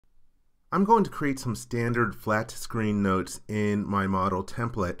I'm going to create some standard flat screen notes in my model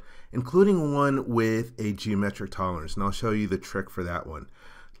template, including one with a geometric tolerance, and I'll show you the trick for that one.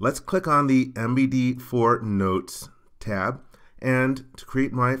 Let's click on the MBD for Notes tab, and to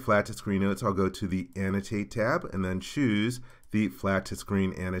create my flat to screen notes, I'll go to the Annotate tab and then choose the flat to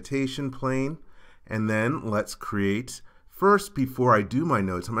screen annotation plane, and then let's create. First, before I do my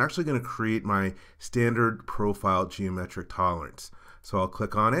notes, I'm actually going to create my standard profile geometric tolerance. So I'll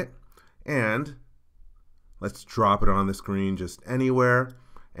click on it, and let's drop it on the screen just anywhere,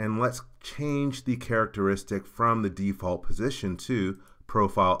 and let's change the characteristic from the default position to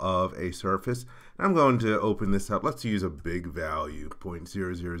profile of a surface. And I'm going to open this up. Let's use a big value,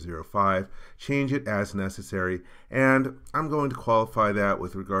 0.0005, change it as necessary, and I'm going to qualify that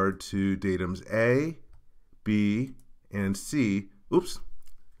with regard to datums A, B, and C. Oops,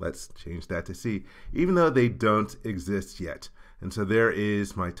 let's change that to C, even though they don't exist yet. And so there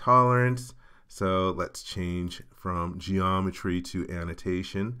is my tolerance. So let's change from geometry to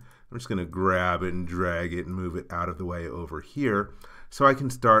annotation. I'm just going to grab it and drag it and move it out of the way over here so I can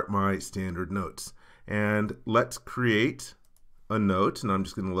start my standard notes. And let's create a note, and I'm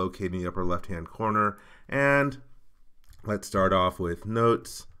just going to locate in the upper left hand corner, and let's start off with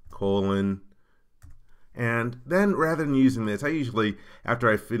notes, colon, and then rather than using this, I usually,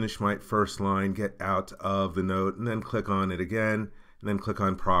 after I finish my first line, get out of the note and then click on it again, and then click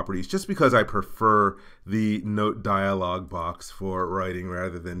on properties, just because I prefer the note dialog box for writing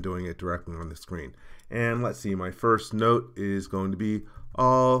rather than doing it directly on the screen. And let's see, my first note is going to be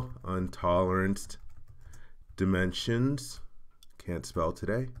all untoleranced dimensions, can't spell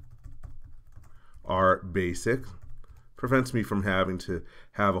today, are basic. Prevents me from having to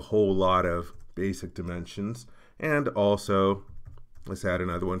have a whole lot of basic dimensions. And also, let's add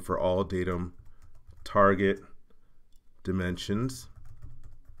another one for all datum target dimensions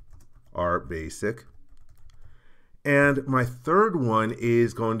are basic. And my third one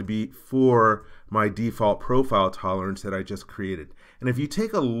is going to be for my default profile tolerance that I just created. And if you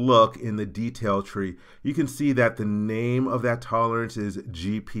take a look in the detail tree, you can see that the name of that tolerance is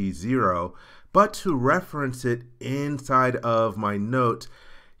GP0, but to reference it inside of my note,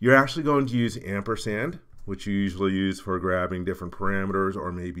 you're actually going to use ampersand, which you usually use for grabbing different parameters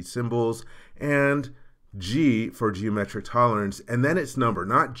or maybe symbols, and G for geometric tolerance, and then its number,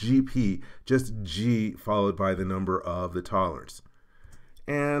 not GP, just G followed by the number of the tolerance.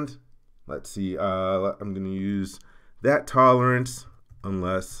 And let's see, I'm going to use that tolerance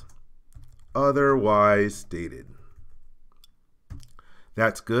unless otherwise stated.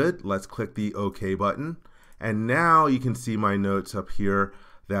 That's good. Let's click the OK button. And now you can see my notes up here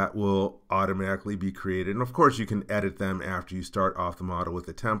that will automatically be created. And of course, you can edit them after you start off the model with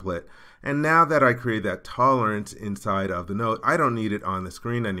the template. And now that I create that tolerance inside of the note, I don't need it on the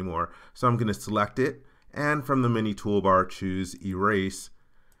screen anymore. So I'm going to select it, and from the mini toolbar, choose Erase,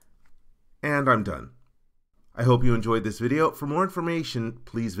 and I'm done. I hope you enjoyed this video. For more information,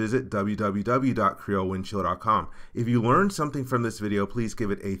 please visit www.creowindshield.com. If you learned something from this video, please give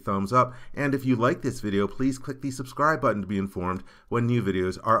it a thumbs up. And if you like this video, please click the subscribe button to be informed when new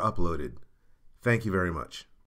videos are uploaded. Thank you very much.